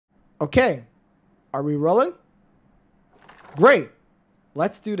Okay, are we rolling? Great,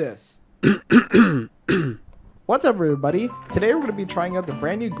 let's do this. What's up, everybody? Today we're going to be trying out the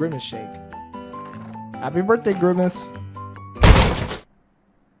brand new Grimace shake. Happy birthday, Grimace.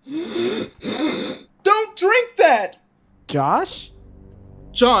 Don't drink that! Josh?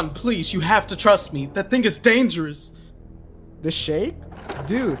 John, please, you have to trust me. That thing is dangerous. The shake?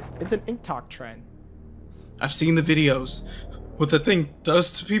 Dude, it's an TikTok trend. I've seen the videos. What that thing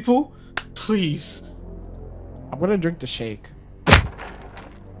does to people? Please. I'm going to drink the shake.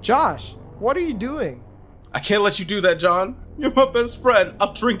 Josh, what are you doing? I can't let you do that, John. You're my best friend.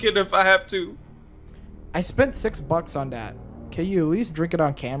 I'll drink it if I have to. I spent $6 on that. Can you at least drink it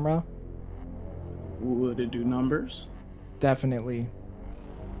on camera? Would it do numbers? Definitely.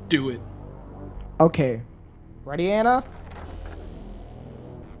 Do it. Okay. Ready, Anna?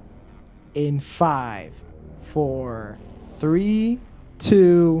 In 5, 4, 3,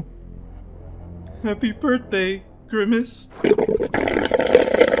 2. Happy birthday, Grimace.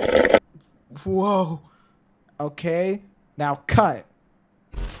 Whoa. Okay. Now cut.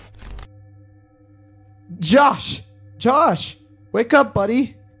 Josh! Josh! Wake up,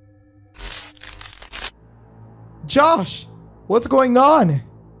 buddy! Josh! What's going on?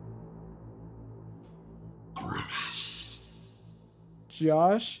 Grimace.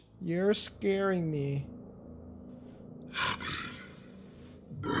 Josh, you're scaring me. Happy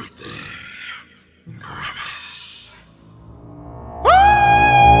birthday, Grimace.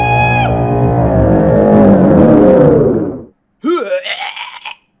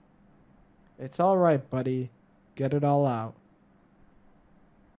 It's alright, buddy. Get it all out.